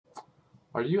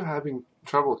Are you having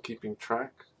trouble keeping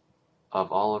track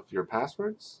of all of your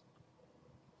passwords?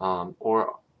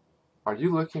 Or are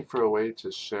you looking for a way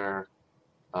to share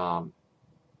um,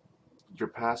 your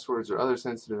passwords or other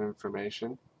sensitive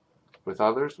information with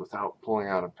others without pulling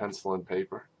out a pencil and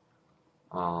paper?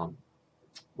 Um,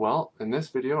 well, in this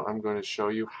video, I'm going to show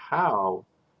you how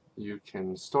you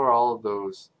can store all of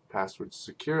those passwords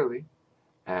securely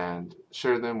and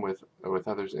share them with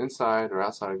others inside or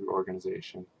outside of your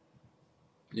organization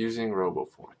using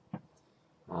RoboForm.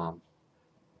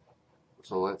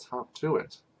 So let's hop to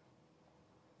it.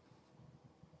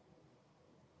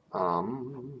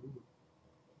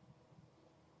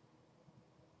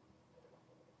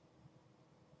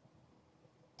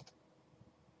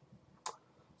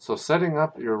 So setting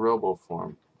up your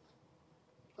RoboForm.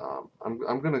 I'm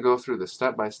going to go through the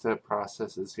step-by-step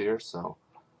processes here. So,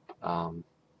 I'm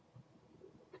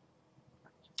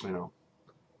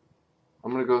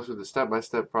going to go through the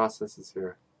step-by-step processes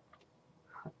here.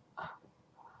 I'm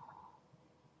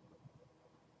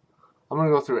going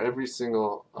to go through every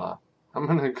single. I'm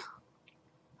going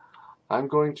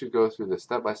to go through the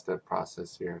step-by-step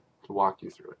process here to walk you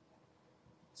through it.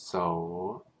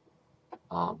 So,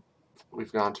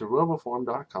 we've gone to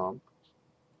roboform.com,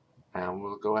 and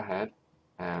we'll go ahead,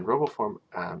 and RoboForm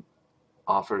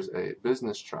offers a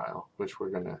business trial, which we're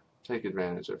going to take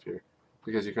advantage of here,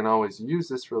 because you can always use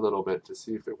this for a little bit to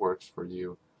see if it works for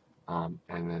you, and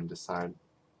then decide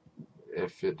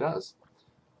if it does.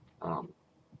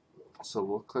 So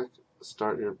we'll click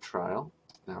Start Your Trial.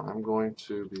 Now I'm going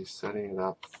to be setting it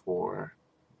up for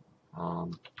a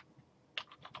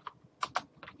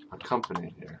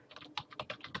company here.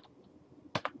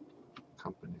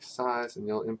 Company size, and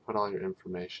you'll input all your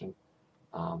information.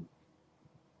 And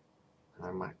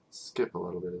I might skip a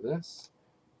little bit of this.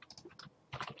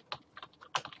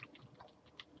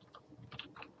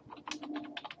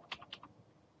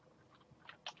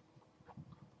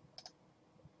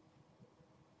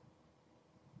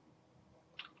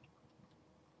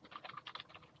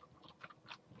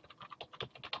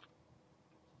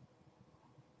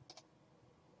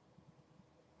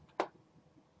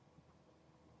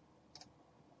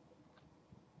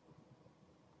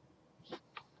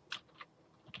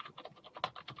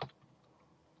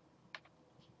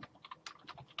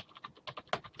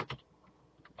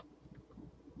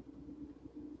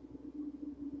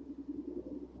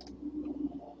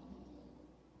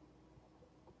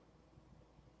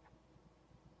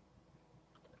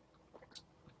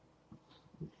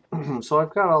 So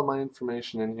I've got all my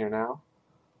information in here now.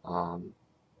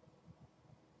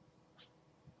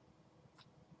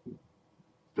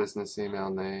 Business email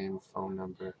name, phone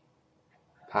number,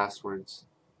 passwords,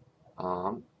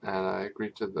 and I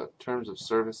agree to the terms of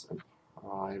service and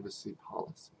privacy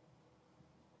policy.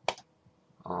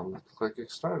 Let's click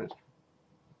Get Started.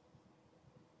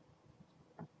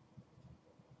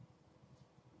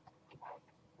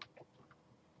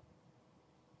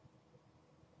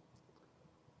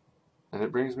 And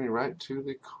it brings me right to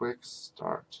the quick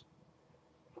start.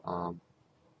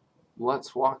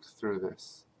 Let's walk through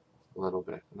this a little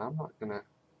bit. And I'm not going to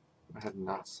go ahead and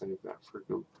not save that for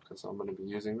Google because I'm going to be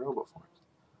using RoboForms.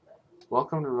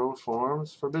 Welcome to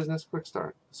RoboForms for Business Quick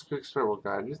Start. This quick start will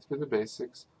guide you through the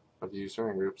basics of user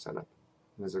and group setup.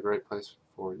 And is a great place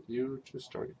for you to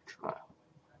start your trial.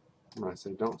 I'm going to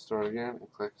say don't start again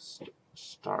and click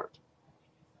Start.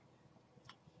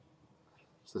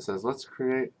 So it says let's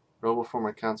create RoboForm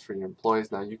accounts for your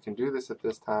employees. Now you can do this at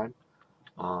this time,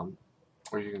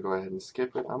 or you can go ahead and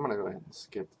skip it. I'm going to go ahead and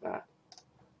skip that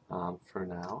for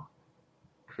now.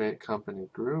 Create company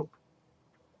group.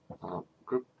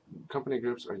 Company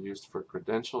groups are used for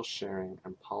credential sharing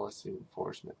and policy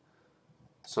enforcement.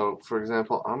 So, for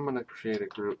example, I'm going to create a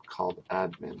group called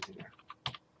admin here.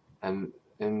 And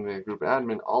in the group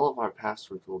admin, all of our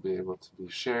passwords will be able to be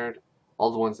shared,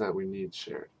 all the ones that we need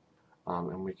shared.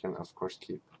 And we can, of course,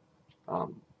 keep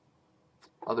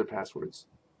other passwords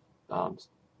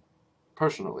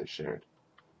personally shared.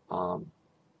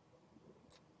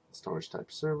 Storage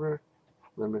type server,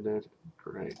 limited,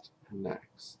 great,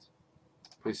 next.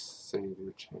 Please save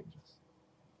your changes.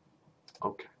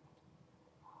 Okay.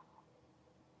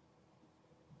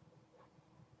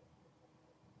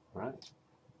 Right.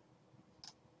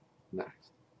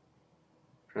 Next.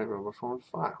 Create RoboForm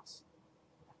files.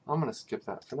 I'm going to skip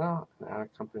that for now, and add a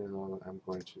company logo. I'm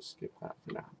going to skip that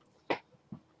for now.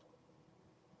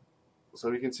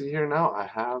 So you can see here now I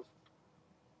have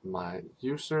my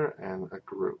user and a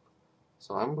group.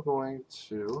 So I'm going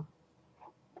to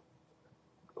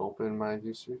open my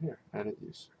user here, edit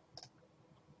user.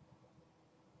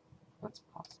 Let's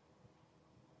pause.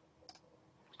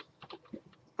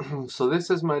 So this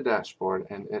is my dashboard,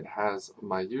 and it has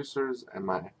my users and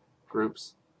my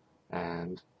groups,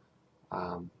 and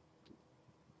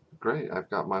great, I've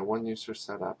got my one user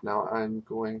set up. Now I'm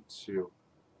going to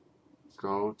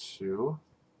go to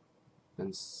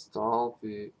install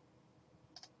the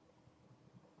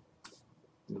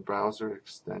browser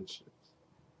extension.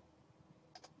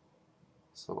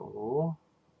 So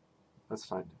let's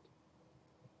find it.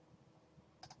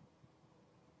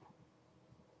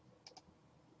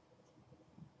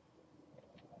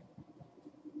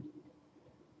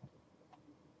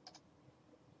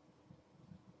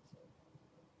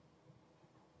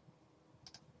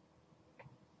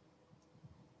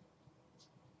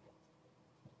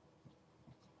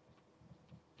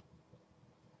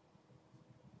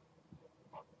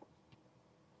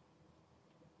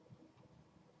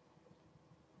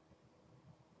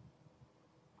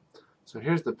 So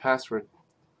here's the password.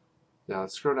 Yeah,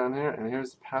 let's scroll down here, and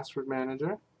here's the password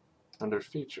manager under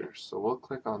features. So we'll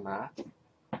click on that,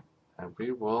 and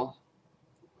we will,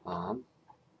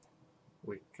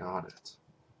 we got it.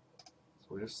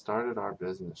 So we've started our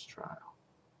business trial.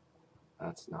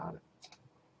 That's not it.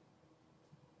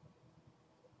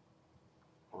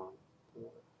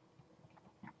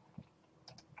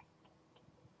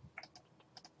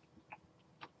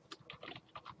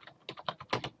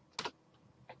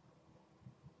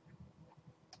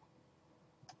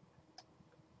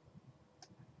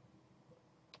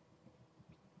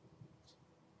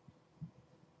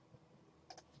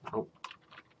 Oh.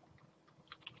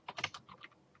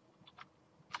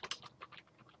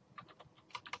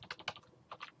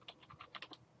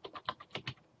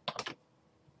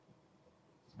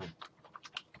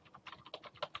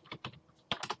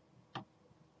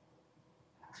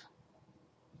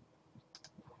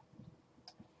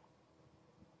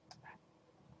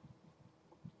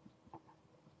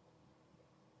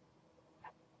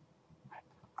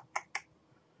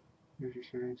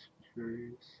 Sharing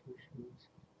security sessions.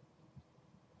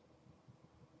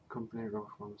 Company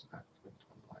RoboForm's activate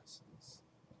on license.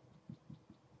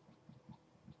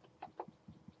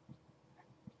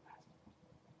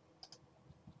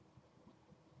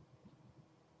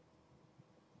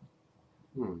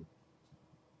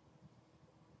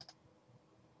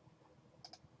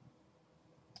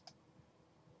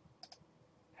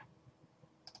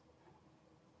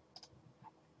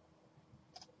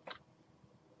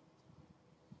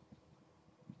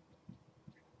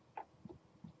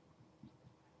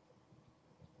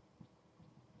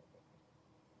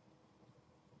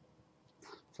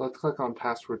 So let's click on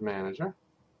Password Manager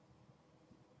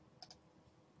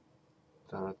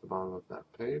down at the bottom of that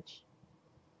page,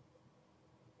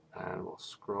 and we'll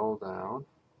scroll down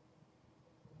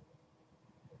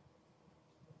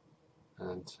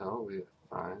until we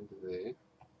find the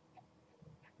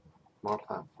more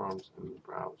platforms in the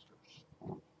browsers.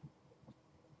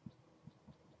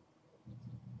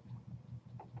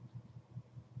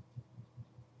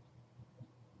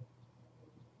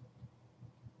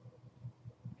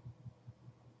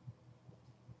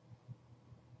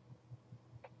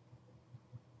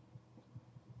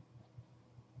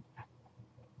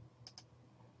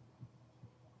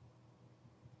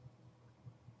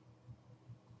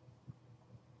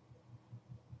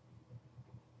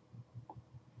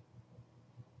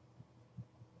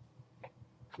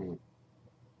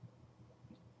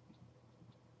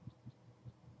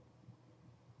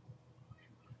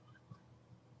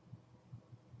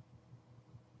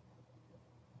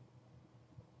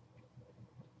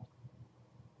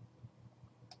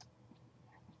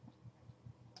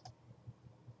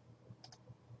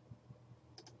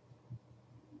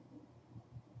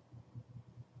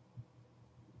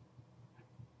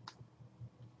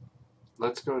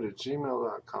 Let's go to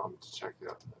gmail.com to check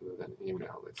out an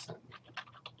email they sent me.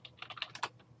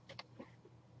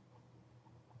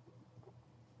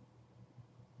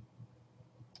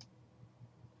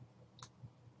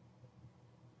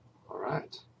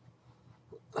 Alright.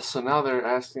 So now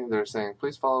they're saying,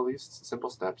 please follow these simple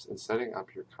steps in setting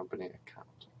up your company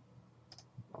account.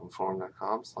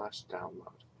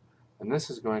 RoboForm.com/download. And this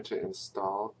is going to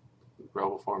install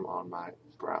RoboForm on my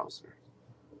browser.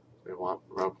 We want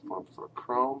RoboForm for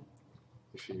Chrome.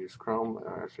 If you use Chrome,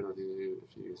 or if you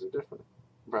use a different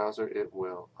browser, it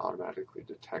will automatically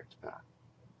detect that.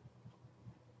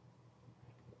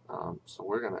 So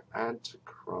we're going to add to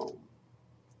Chrome.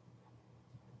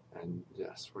 And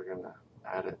yes, we're going to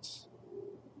add it.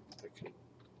 It can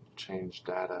change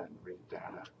data and read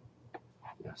data.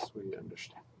 Yes, we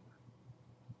understand.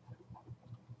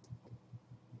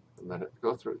 And let it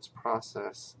go through its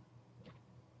process,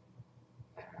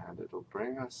 and it'll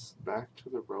bring us back to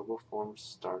the RoboForm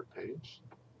start page.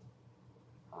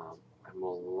 and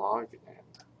we'll log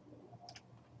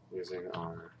in using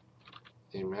our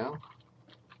email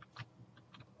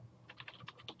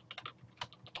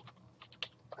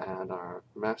and our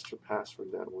master password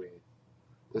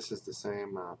this is the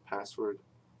same password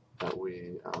that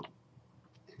we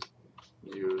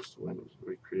used when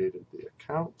we created the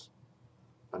account,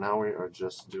 but now we are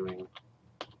just doing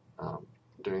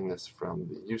this from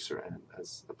the user end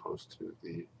as opposed to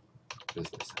the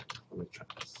business end. Let me try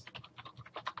this.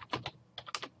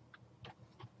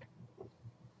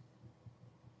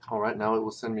 Alright, now it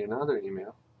will send me another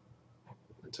email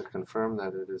to confirm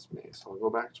that it is me. So I'll go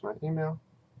back to my email,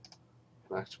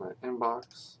 back to my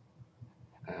inbox,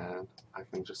 and I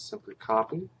can just simply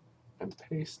copy and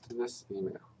paste this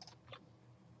email.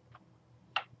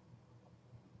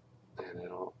 And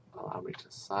it'll allow me to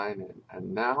sign in.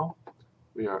 And now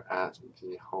we are at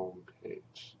the home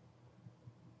page.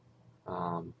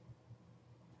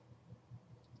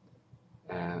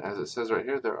 And as it says right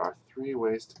here, there are 3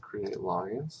 ways to create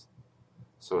logins.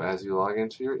 So as you log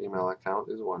into your email account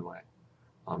is one way.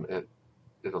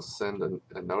 It'll send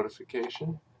a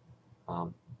notification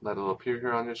that'll appear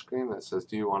here on your screen that says,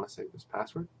 do you want to save this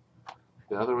password?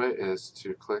 The other way is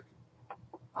to click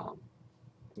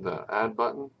the add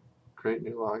button, create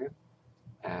new login,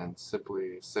 and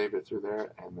simply save it through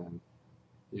there, and then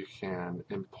you can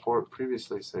import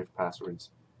previously saved passwords.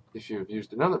 If you've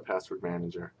used another password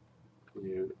manager,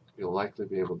 you'll likely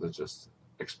be able to just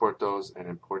export those and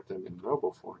import them in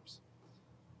RoboForms.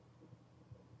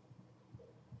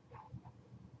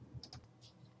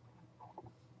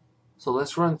 So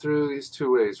let's run through these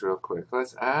 2 ways real quick.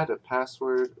 Let's add a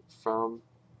password from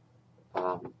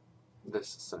this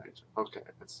site. Okay,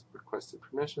 it's requested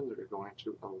permissions. We're going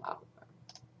to allow them.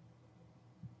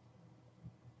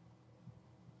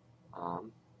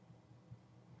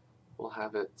 We'll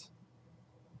have it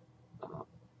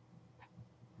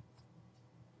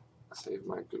save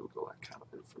my Google account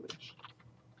information.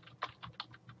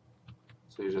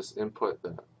 So you just input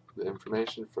the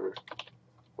information for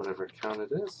whatever account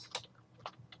it is,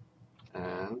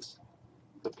 and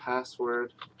the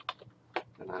password,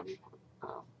 and I'm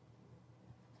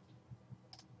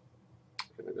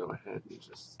going to go ahead and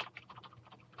just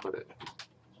put it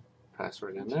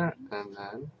password in there, and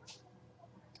then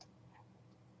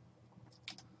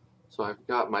so I've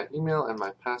got my email and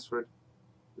my password.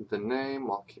 The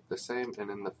name I'll keep the same, and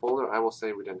in the folder I will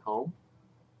save it in home.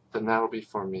 Then that'll be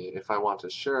for me. If I want to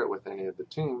share it with any of the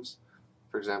teams,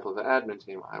 for example the admin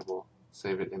team, I will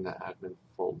save it in the admin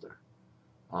folder.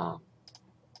 And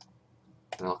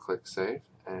I'll click save,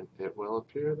 and it will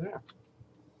appear there.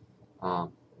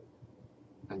 And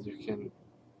you can,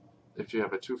 if you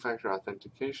have a 2-factor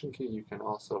authentication key, you can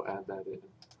also add that in.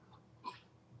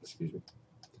 Excuse me.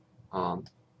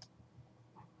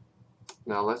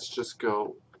 Now let's just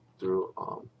go through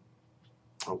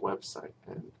a website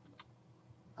and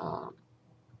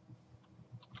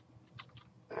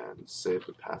save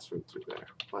the password through there.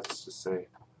 Let's just say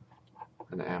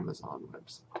an Amazon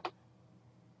website.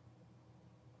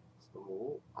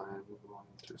 So I'm going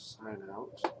to sign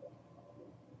out,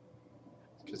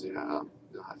 because you'll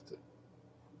have to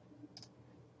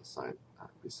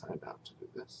be signed out to do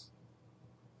this.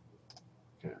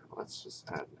 Okay, let's just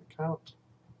add an account.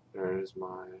 There is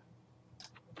my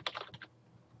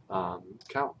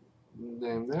account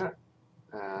name there,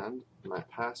 and my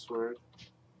password.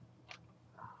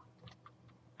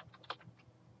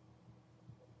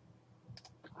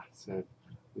 I said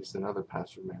used another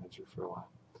password manager for a while.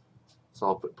 So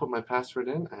I'll put my password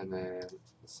in and then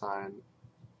sign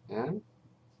in.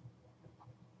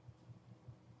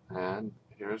 And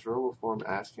here's RoboForm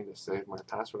asking to save my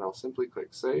password. I'll simply click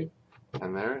save,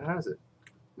 and there it has it.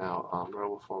 Now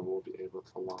RoboForm will be able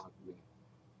to log me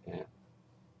in.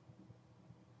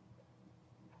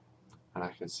 And I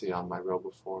can see on my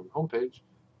RoboForm homepage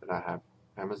that I have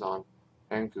Amazon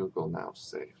and Google now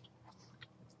saved.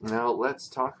 Now let's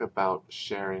talk about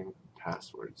sharing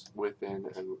passwords within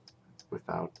and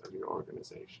without of your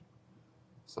organization.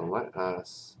 So let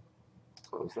us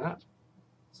close that.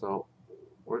 So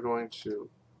we're going to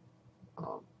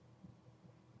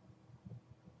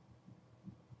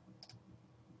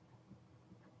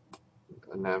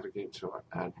navigate to our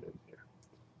admin here.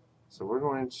 So we're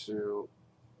going to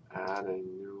add a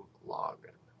new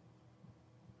login.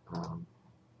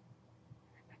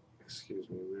 Excuse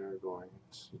me, we are going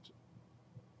to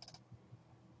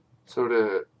so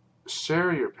to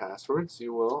share your passwords,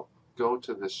 you will go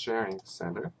to the sharing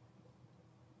center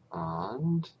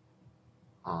and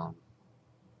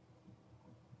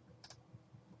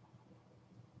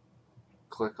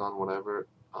click on whatever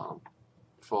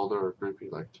folder or group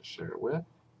you'd like to share it with.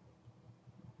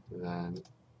 then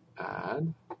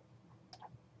add,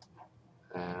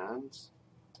 and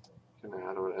you can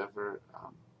add whatever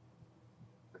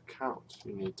account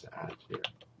you need to add here.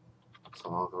 So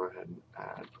I'll go ahead and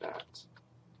add that,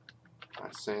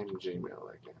 my same Gmail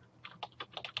again.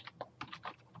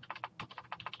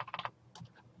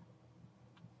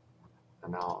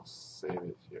 And I'll save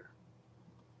it here.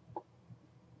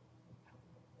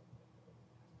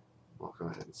 We'll go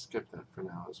ahead and skip that for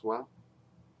now as well.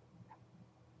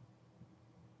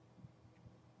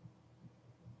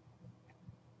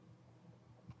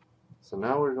 So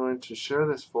now we're going to share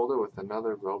this folder with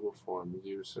another RoboForm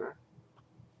user.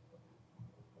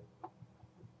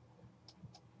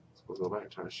 So we'll go back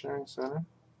to our sharing center.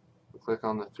 We'll click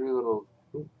on the three little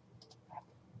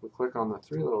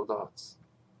dots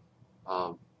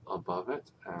above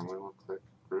it, and we will click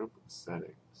Group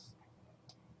Settings.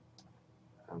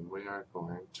 And we are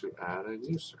going to add a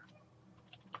user.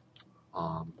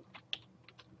 And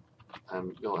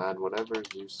you'll add whatever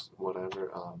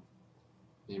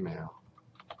email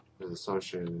is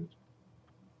associated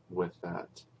with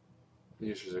that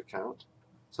user's account.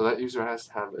 So that user has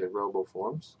to have a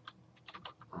RoboForms,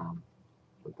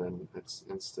 but then it's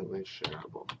instantly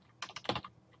shareable.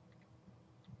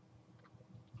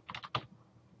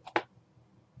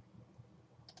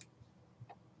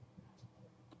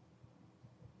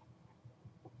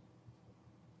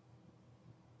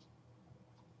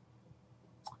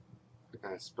 I think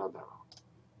I spelled that wrong.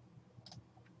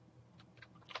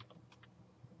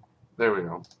 There we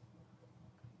go.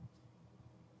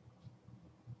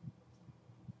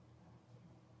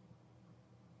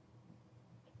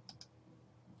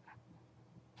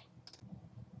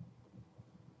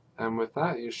 And with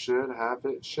that, you should have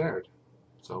it shared.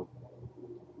 So,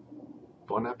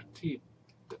 bon appetit.